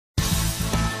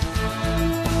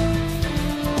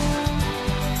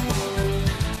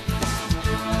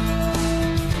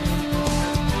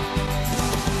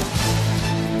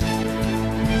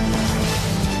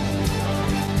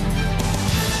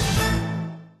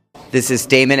This is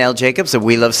Damon L. Jacobs of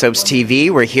We Love Soaps TV.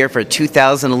 We're here for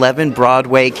 2011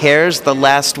 Broadway Cares, the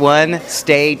last one.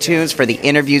 Stay tuned for the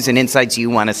interviews and insights you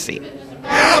want to see.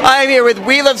 I'm here with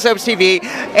We Love Soaps TV,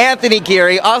 Anthony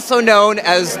Geary, also known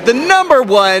as the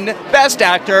 #1 Best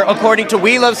Actor, according to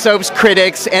We Love Soaps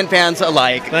critics and fans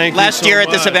alike. Thank you Last year so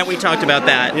at this much. event, we talked about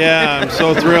that. Yeah, I'm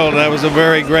so thrilled. That was a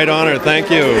very great honor. Thank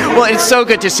you. Well, it's so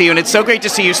good to see you, and it's so great to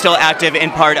see you still active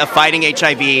in part of fighting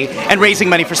HIV and raising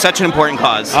money for such an important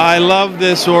cause. I love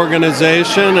this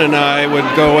organization, and I would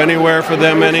go anywhere for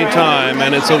them anytime.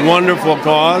 And it's a wonderful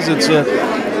cause. It's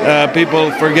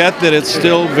people forget that it's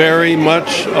still very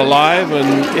much alive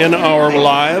and in our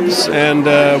lives, and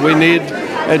we need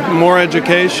more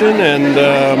education and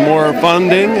more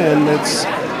funding, and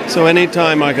so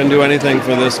anytime I can do anything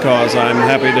for this cause, I'm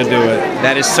happy to do it.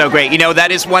 That is so great. You know, that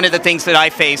is one of the things that I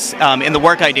face in the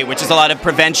work I do, which is a lot of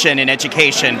prevention and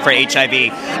education for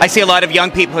HIV. I see a lot of young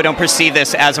people who don't perceive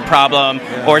this as a problem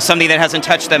or something that hasn't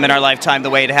touched them in our lifetime the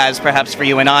way it has perhaps for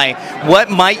you and I. What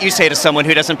might you say to someone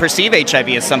who doesn't perceive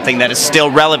HIV as something that is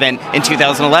still relevant in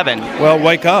 2011? Well,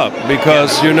 wake up,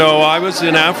 because, you know, I was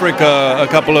in Africa a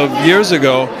couple of years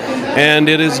ago, and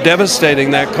it is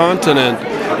devastating, that continent.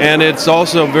 And it's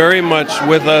also very much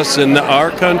with us in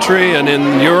our country and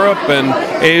in Europe and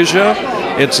Asia.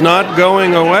 It's not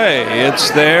going away. It's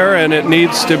there, and it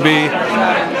needs to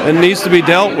be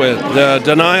dealt with.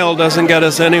 Denial doesn't get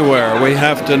us anywhere. We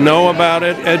have to know about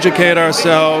it, educate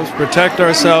ourselves, protect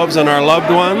ourselves and our loved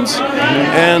ones,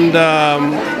 and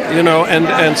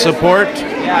and support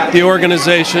the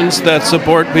organizations that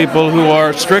support people who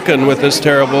are stricken with this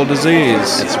terrible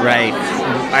disease. That's right.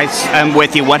 I'm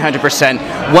with you 100%.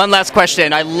 One last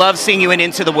question. I love seeing you in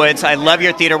Into the Woods. I love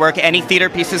your theater work. Any theater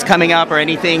pieces coming up or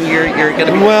anything you're going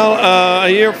to be? Well, a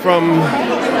year from...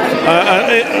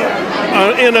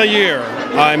 in a year,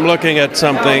 I'm looking at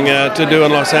something to do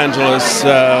in Los Angeles.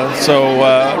 So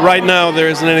right now there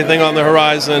isn't anything on the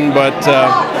horizon, but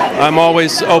I'm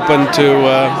always open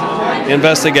to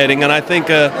investigating. And I think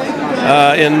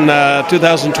in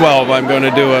 2012 I'm going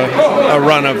to do a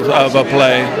run of a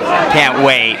play. Can't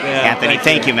wait. Anthony,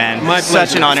 thank you, man. My pleasure.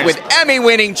 Such an honor. With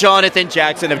Emmy-winning Jonathan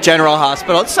Jackson of General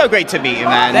Hospital. It's so great to meet you,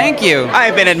 man. Thank you.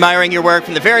 I've been admiring your work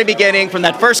from the very beginning, from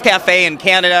that first cafe in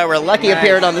Canada where Lucky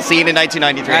appeared on the scene in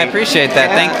 1993. I appreciate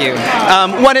that. Thank you.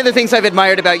 One of the things I've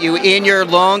admired about you in your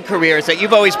long career is that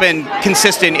you've always been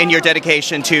consistent in your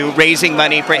dedication to raising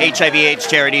money for HIV/AIDS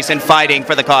charities and fighting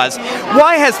for the cause.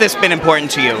 Why has this been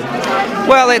important to you?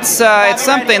 Well, it's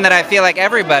something that I feel like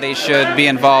everybody should be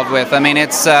involved with. I mean,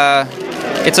 it's a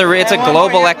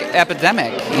global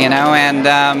epidemic, you know,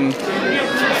 and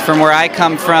from where I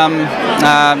come from,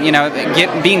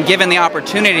 being given the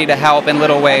opportunity to help in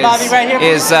little ways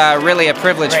is really a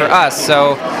privilege for us.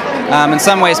 So in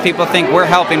some ways people think we're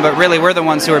helping, but really we're the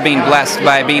ones who are being blessed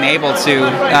by being able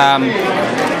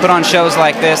to put on shows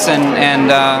like this, and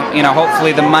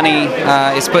hopefully the money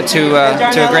is put to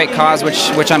a great cause,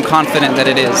 which I'm confident that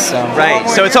it is. So. Right.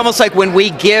 So it's almost like when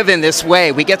we give in this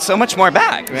way, we get so much more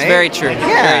back. Right? It's very true.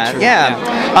 Yeah. Very true.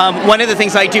 Yeah. One of the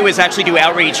things I do is actually do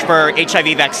outreach for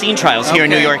HIV vaccine trials here in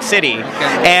New York City,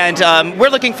 and we're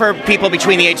looking for people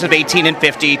between the ages of 18 and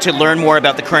 50 to learn more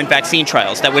about the current vaccine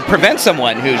trials that would prevent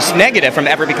someone who's negative from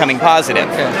ever becoming positive.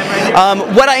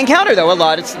 What I encounter, though, a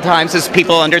lot of times is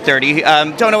people under 30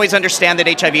 don't always understand that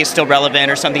HIV is still relevant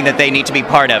or something that they need to be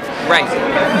part of. Right.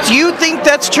 Do you think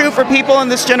that's true for people in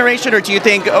this generation, or do you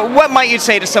think, what might you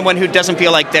say to someone who doesn't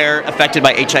feel like they're affected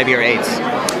by HIV or AIDS?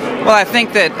 Well, I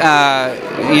think that,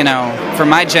 for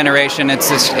my generation,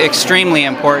 it's extremely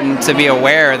important to be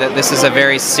aware that this is a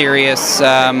very serious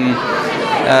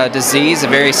disease, a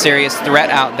very serious threat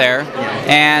out there,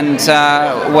 and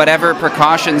whatever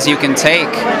precautions you can take,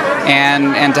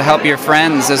 and to help your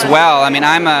friends as well. I mean,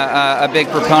 I'm a big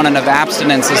proponent of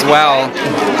abstinence as well,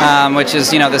 which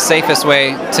is, the safest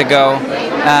way to go.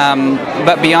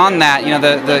 But beyond that,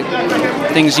 the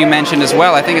things you mentioned as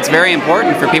well, I think it's very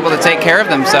important for people to take care of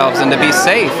themselves and to be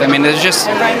safe. I mean,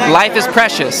 life is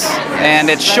precious and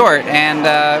it's short,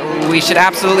 and we should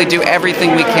absolutely do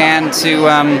everything we can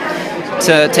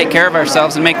to take care of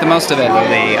ourselves and make the most of it.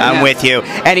 I'm with you.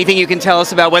 Anything you can tell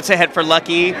us about what's ahead for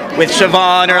Lucky with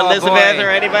Siobhan or Elizabeth or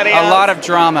anybody else? A lot of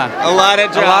drama. A lot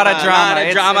of drama. A lot of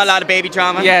drama. A lot of baby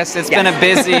drama. Yes, it's been a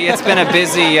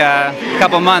busy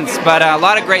couple months, but a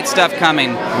lot of great stuff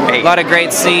coming. Great. A lot of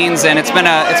great scenes, and it's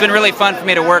been really fun for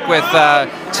me to work with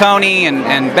Tony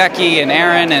and Becky and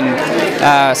Aaron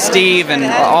and Steve and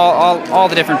all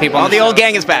the different people. All the old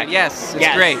gang is back. Yes,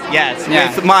 it's great. Yes.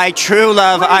 Yeah. With my true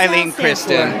love, Ilene, Kristen.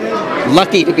 Kristen.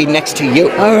 Lucky to be next to you.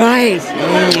 All right.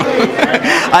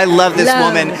 I love this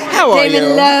woman. How are Damon you?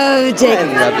 Loved it.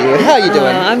 I love you. How are you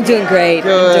doing? I'm doing great.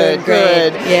 Good, I'm doing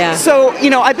great. good. Yeah. So,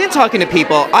 I've been talking to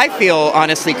people. I feel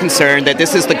honestly concerned that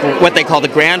this is what they call the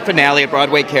grand finale of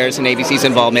Broadway Cares and ABC's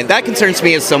involvement. That concerns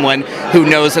me as someone who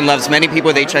knows and loves many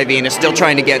people with HIV and is still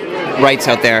trying to get rights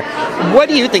out there. What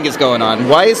do you think is going on?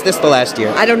 Why is this the last year?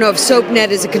 I don't know if SOAPnet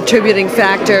is a contributing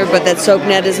factor, but that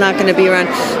SOAPnet is not going to be around.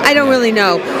 I don't really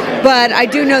know. But I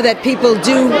do know that people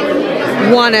do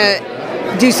want to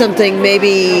do something,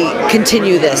 maybe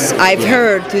continue this. I've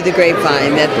heard through the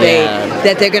grapevine that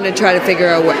they're going to try to figure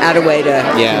out a way to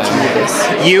continue this.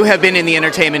 You have been in the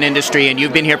entertainment industry, and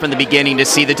you've been here from the beginning to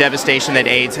see the devastation that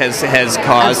AIDS has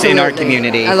caused in our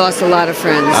community. I lost a lot of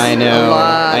friends. I know.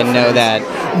 I know that.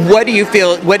 What do you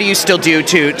feel? What do you still do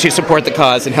to support the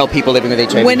cause and help people living with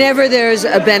HIV? Whenever there's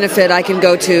a benefit I can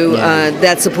go to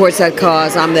that supports that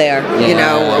cause, I'm there.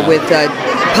 With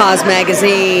Paz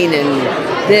Magazine and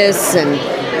this and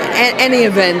any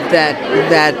event that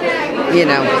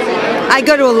I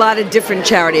go to a lot of different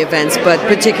charity events, but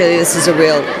particularly this is a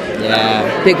real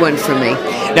big one for me.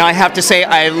 Now I have to say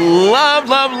I love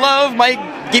my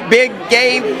big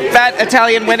gay fat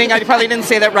Italian wedding. I probably didn't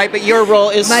say that right, but your role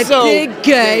is my big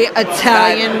gay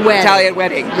Italian wedding. Italian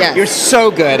wedding. Yes. You're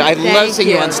so good. I love seeing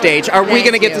you on stage. Are we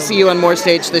going to get to see you on more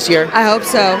stage this year? I hope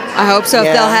so. If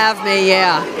they'll have me.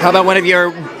 Yeah. How about one of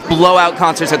your blowout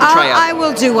concerts at the tryout? I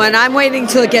will do one. I'm waiting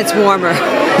till it gets warmer.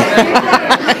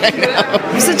 I know.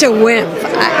 I'm such a wimp.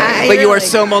 But you are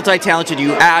so multi-talented.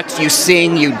 You act, you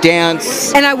sing, you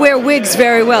dance. And I wear wigs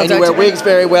very well. And you wear wigs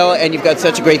very well, and you've got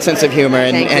such a great sense of humor.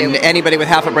 And anybody with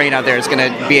half a brain out there is going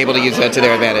to be able to use that to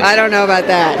their advantage. I don't know about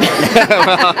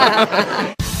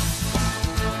that.